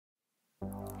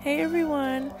Hey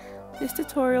everyone, this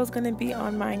tutorial is going to be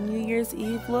on my New Year's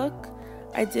Eve look.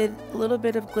 I did a little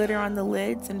bit of glitter on the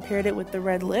lids and paired it with the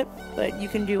red lip, but you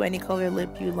can do any color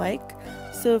lip you like.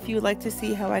 So if you would like to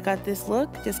see how I got this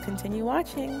look, just continue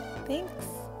watching. Thanks!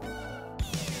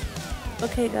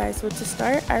 Okay guys, so to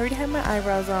start, I already have my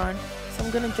eyebrows on, so I'm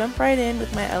going to jump right in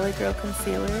with my LA Girl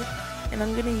concealer, and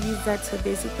I'm going to use that to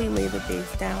basically lay the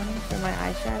base down for my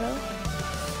eyeshadow.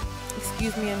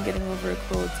 Excuse me, I'm getting over a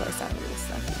cold, so I sound really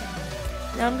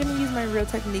stuffy. Now I'm going to use my Real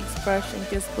Techniques brush and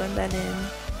just blend that in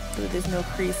so that there's no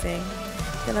creasing.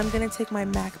 Then I'm going to take my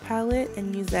MAC palette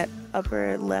and use that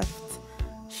upper left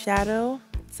shadow.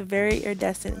 It's a very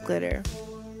iridescent glitter.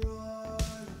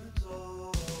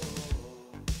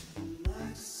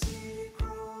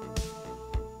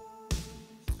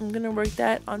 I'm going to work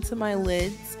that onto my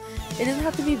lids. It doesn't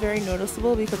have to be very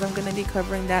noticeable because I'm going to be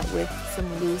covering that with some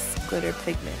loose glitter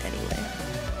pigment anyway.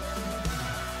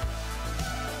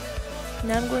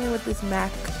 Now I'm going in with this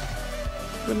MAC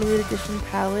limited edition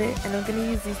palette, and I'm going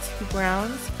to use these two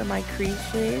browns for my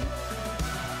crease shade.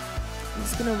 I'm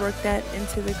just going to work that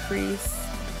into the crease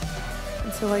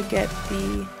until I get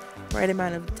the right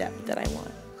amount of depth that I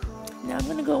want. Now I'm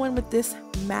going to go in with this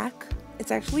MAC.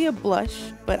 It's actually a blush,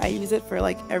 but I use it for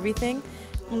like everything.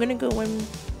 I'm going to go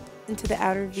into the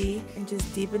outer V and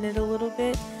just deepen it a little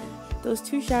bit. Those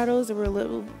two shadows were a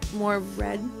little more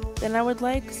red than I would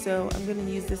like, so I'm going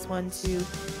to use this one to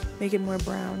make it more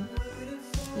brown.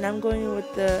 Now I'm going in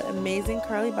with the amazing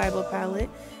Carli Bybel palette,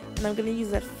 and I'm going to use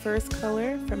that first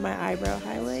color for my eyebrow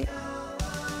highlight.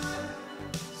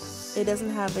 It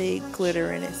doesn't have a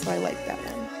glitter in it, so I like that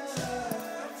one.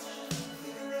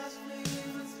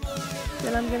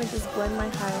 Then I'm going to just blend my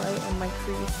highlight and my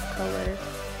crease color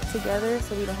together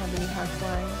so we don't have any harsh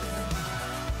lines.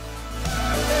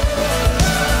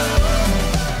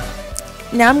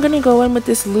 Now I'm going to go in with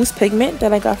this loose pigment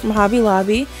that I got from Hobby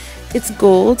Lobby. It's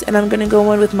gold, and I'm going to go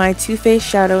in with my Too Faced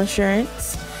Shadow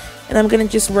Insurance, and I'm going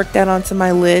to just work that onto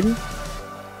my lid.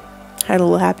 Had a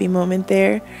little happy moment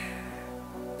there.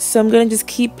 So I'm going to just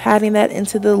keep patting that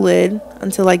into the lid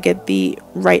until I get the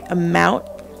right amount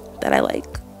that I like.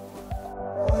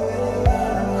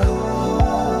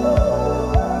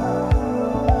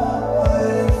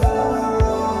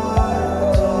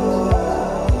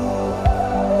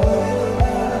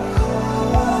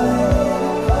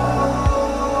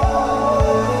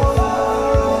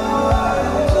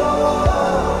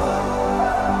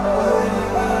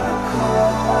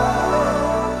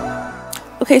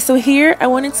 Okay, so here I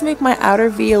wanted to make my outer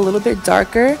V a little bit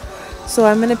darker, so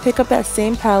I'm going to pick up that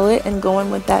same palette and go in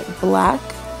with that black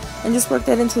and just work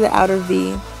that into the outer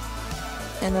V,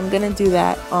 and I'm going to do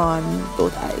that on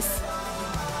both eyes.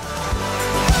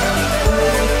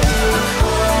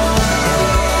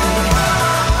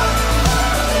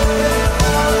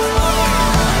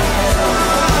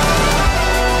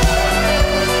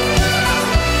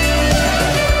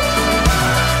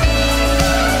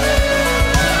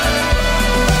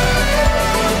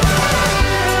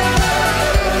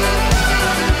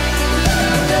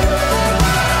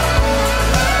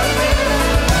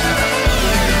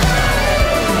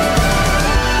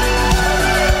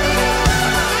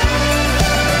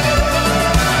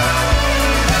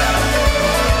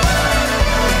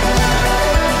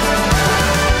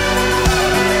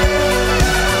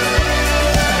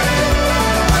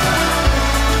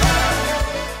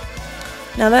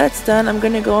 Now that it's done, I'm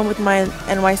going to go in with my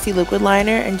NYC Liquid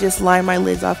liner and just line my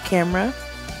lids off camera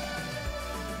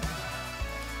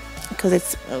because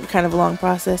it's kind of a long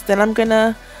process. Then I'm going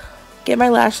to get my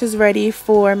lashes ready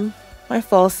for my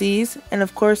falsies, and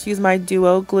of course use my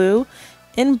duo glue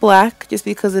in black just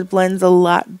because it blends a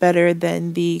lot better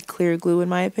than the clear glue in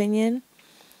my opinion.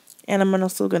 And I'm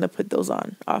also going to put those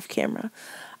on off camera.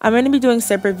 I'm going to be doing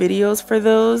separate videos for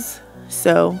those,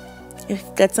 so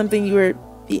if that's something you were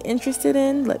interested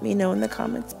in, let me know in the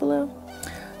comments below.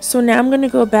 So now I'm going to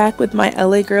go back with my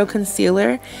LA Girl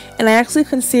concealer, and I actually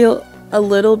conceal a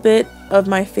little bit of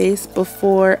my face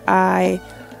before I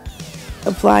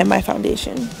apply my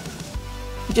foundation,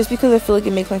 just because I feel like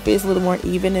it makes my face a little more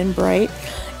even and bright.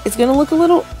 It's going to look a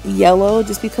little yellow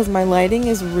just because my lighting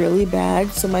is really bad,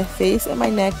 so my face and my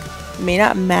neck may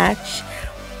not match,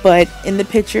 but in the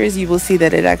pictures you will see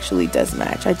that it actually does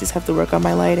match. I just have to work on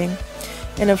my lighting.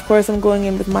 And of course I'm going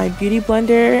in with my beauty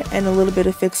blender and a little bit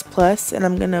of Fix Plus, and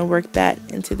I'm going to work that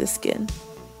into the skin.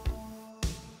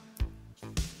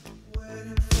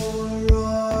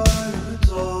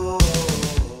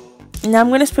 Now I'm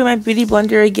going to spray my beauty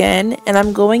blender again, and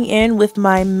I'm going in with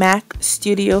my MAC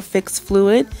Studio Fix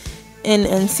Fluid in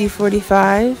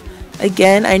NC45,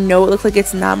 Again, I know it looks like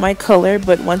it's not my color,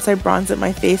 but once I bronze up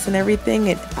my face and everything,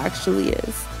 it actually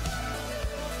is.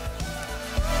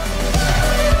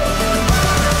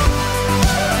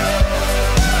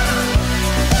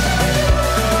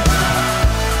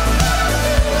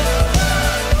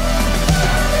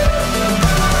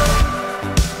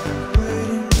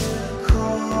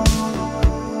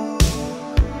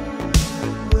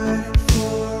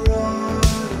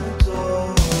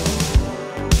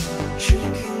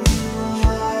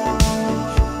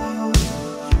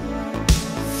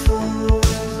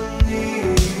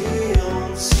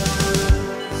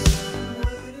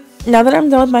 Now that I'm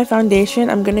done with my foundation,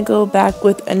 I'm going to go back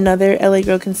with another LA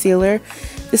Girl concealer.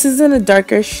 This is in a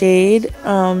darker shade.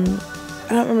 I don't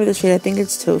remember the shade. I think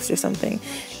it's Toast or something.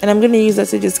 And I'm going to use that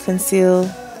to just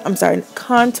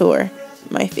contour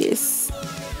my face.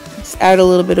 Just add a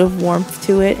little bit of warmth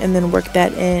to it and then work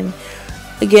that in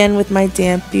again with my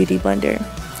damp beauty blender.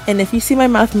 And if you see my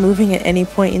mouth moving at any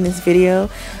point in this video,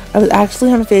 I was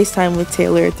actually on FaceTime with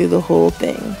Taylor through the whole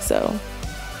thing. So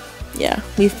yeah,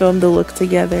 we filmed the look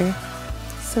together.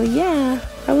 So yeah,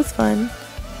 that was fun.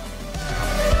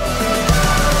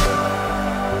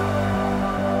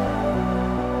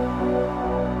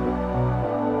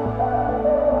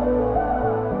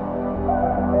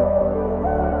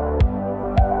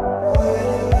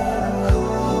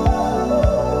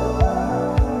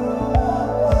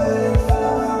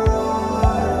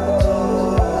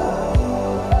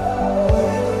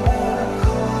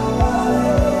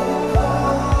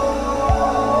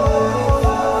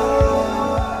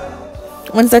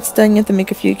 Once that's done, you have to make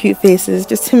a few cute faces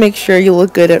just to make sure you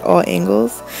look good at all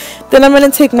angles. Then I'm going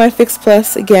to take my Fix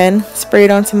Plus again, spray it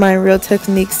onto my Real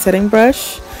Techniques setting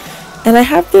brush. And I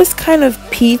have this kind of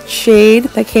peach shade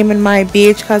that came in my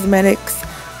BH Cosmetics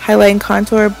Highlight and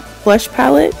Contour Blush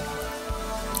Palette.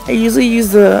 I usually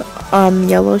use the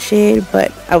yellow shade,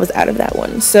 but I was out of that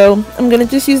one. So I'm going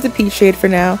to just use the peach shade for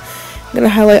now. I'm going to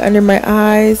highlight under my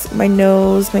eyes, my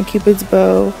nose, my cupid's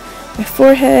bow, my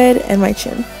forehead, and my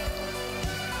chin.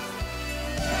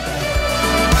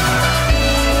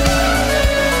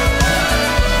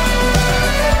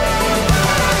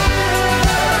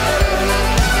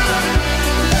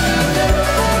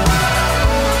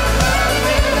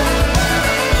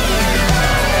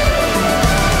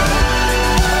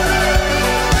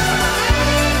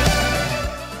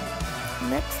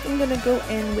 Go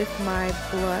in with my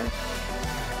blush,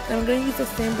 and I'm going to use the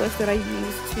same blush that I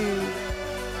used to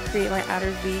create my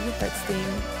outer V, that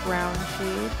same brown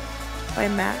shade by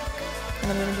MAC,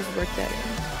 and I'm going to just work that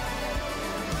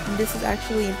in. And this is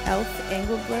actually an e.l.f.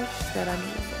 angle brush that I'm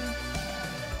using.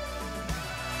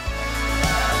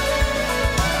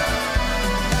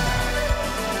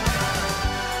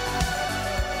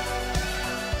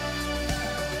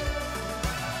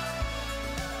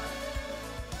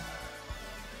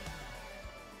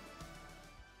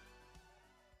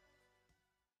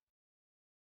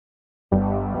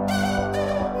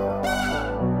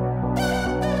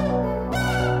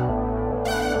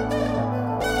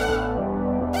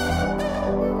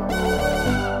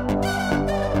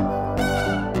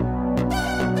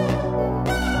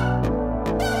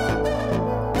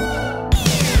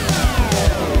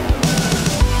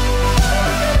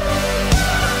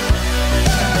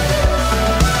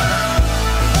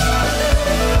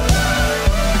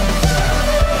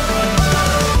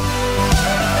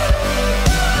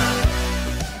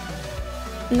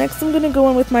 Next, I'm going to go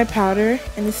in with my powder,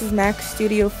 and this is MAC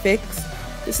Studio Fix.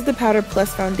 This is the Powder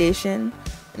Plus Foundation,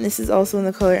 and this is also in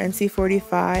the color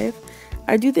NC45.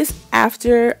 I do this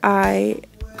after I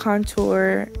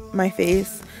contour my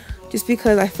face, just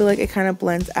because I feel like it kind of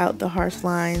blends out the harsh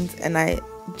lines, and I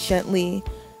gently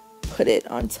put it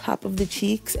on top of the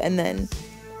cheeks, and then,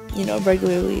 you know,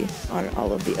 regularly on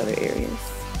all of the other areas.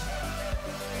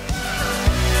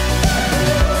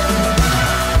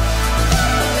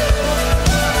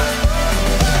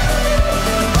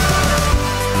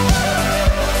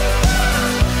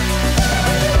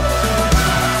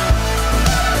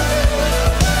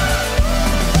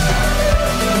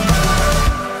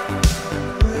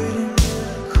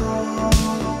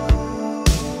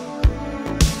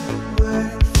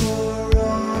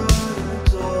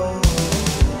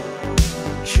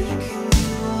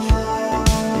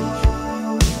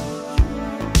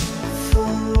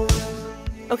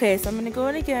 Okay, so I'm going to go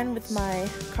in again with my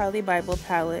Carli Bybel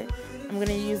palette. I'm going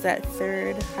to use that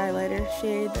third highlighter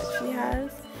shade that she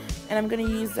has. And I'm going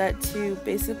to use that to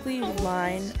basically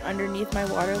line underneath my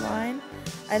waterline.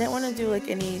 I didn't want to do like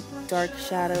any dark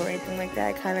shadow or anything like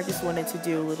that. I kind of just wanted to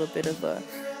do a little bit of a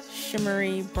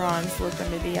shimmery bronze look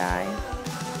under the eye.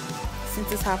 since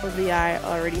the top of the eye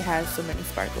already has so many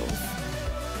sparkles.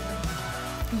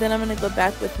 Then I'm going to go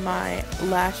back with my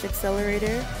Lash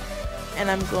Accelerator, and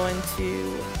I'm going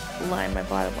to line my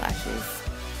bottom lashes.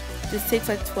 This takes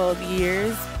like 12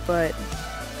 years, but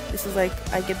this is like,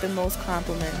 I get the most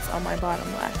compliments on my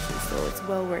bottom lashes, so it's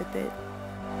well worth it.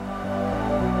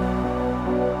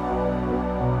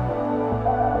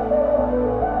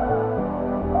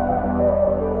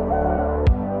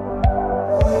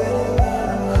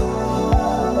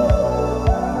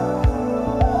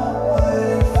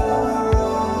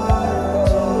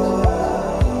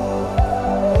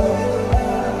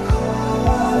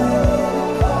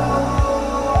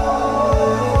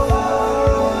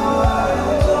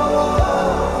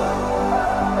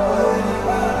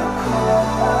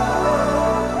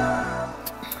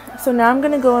 So now I'm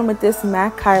going to go in with this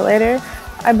MAC highlighter.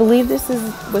 I believe this is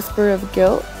Whisper of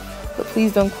Guilt, but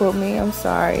please don't quote me. I'm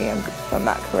sorry if I'm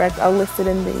not correct. I'll list it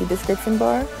in the description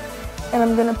bar. And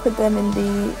I'm going to put that in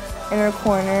the inner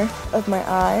corner of my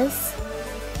eyes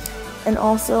and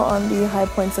also on the high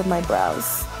points of my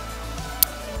brows.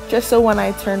 Just so when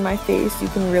I turn my face, you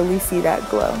can really see that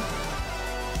glow.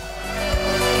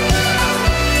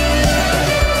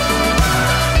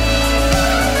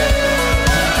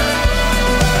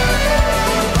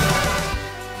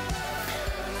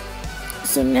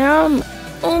 So now I'm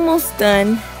almost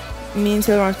done. Me and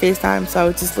Taylor on FaceTime, so I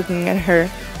was just looking at her,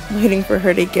 waiting for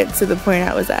her to get to the point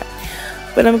I was at.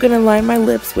 But I'm going to line my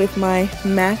lips with my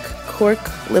MAC Cork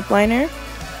lip liner.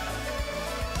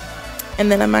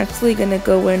 And then I'm actually going to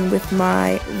go in with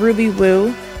my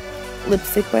Rubywoo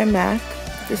lipstick by MAC.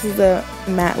 This is a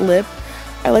matte lip.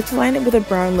 I like to line it with a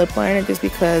brown lip liner just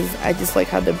because I just like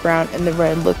how the brown and the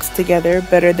red looks together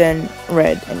better than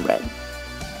red and red.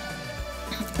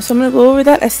 So I'm going to go over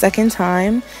that a second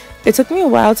time. It took me a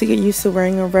while to get used to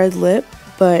wearing a red lip,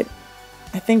 but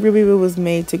I think Rubywoo was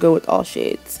made to go with all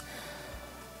shades.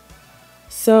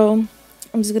 So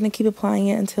I'm just going to keep applying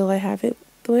it until I have it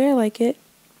the way I like it.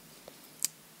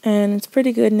 And it's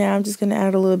pretty good now. I'm just going to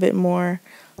add a little bit more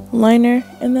liner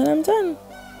and then I'm done.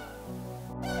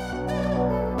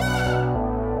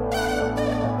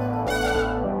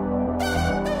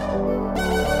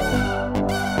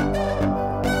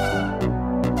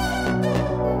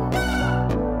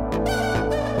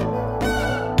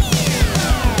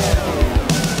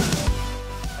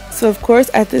 So of course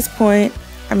at this point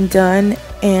I'm done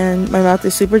and my mouth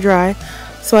is super dry,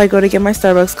 so I go to get my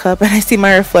Starbucks cup and I see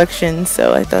my reflection,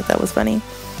 so I thought that was funny.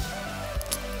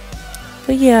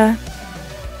 But yeah,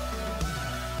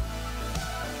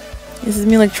 this is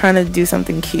me like trying to do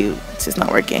something cute. It's just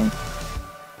not working.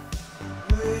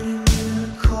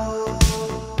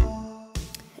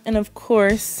 And of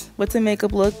course, what's a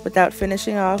makeup look without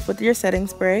finishing off with your setting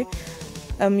spray?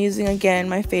 I'm using again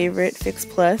my favorite Fix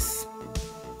Plus.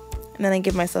 And then I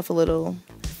give myself a little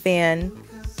fan.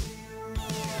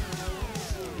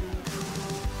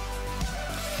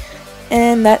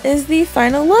 And that is the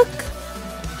final look.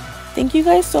 Thank you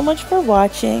guys so much for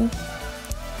watching.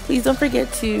 Please don't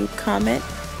forget to comment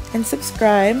and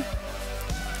subscribe.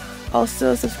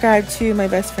 Also subscribe to my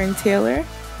best friend Taylor.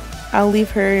 I'll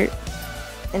leave her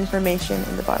information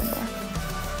in the bottom bar.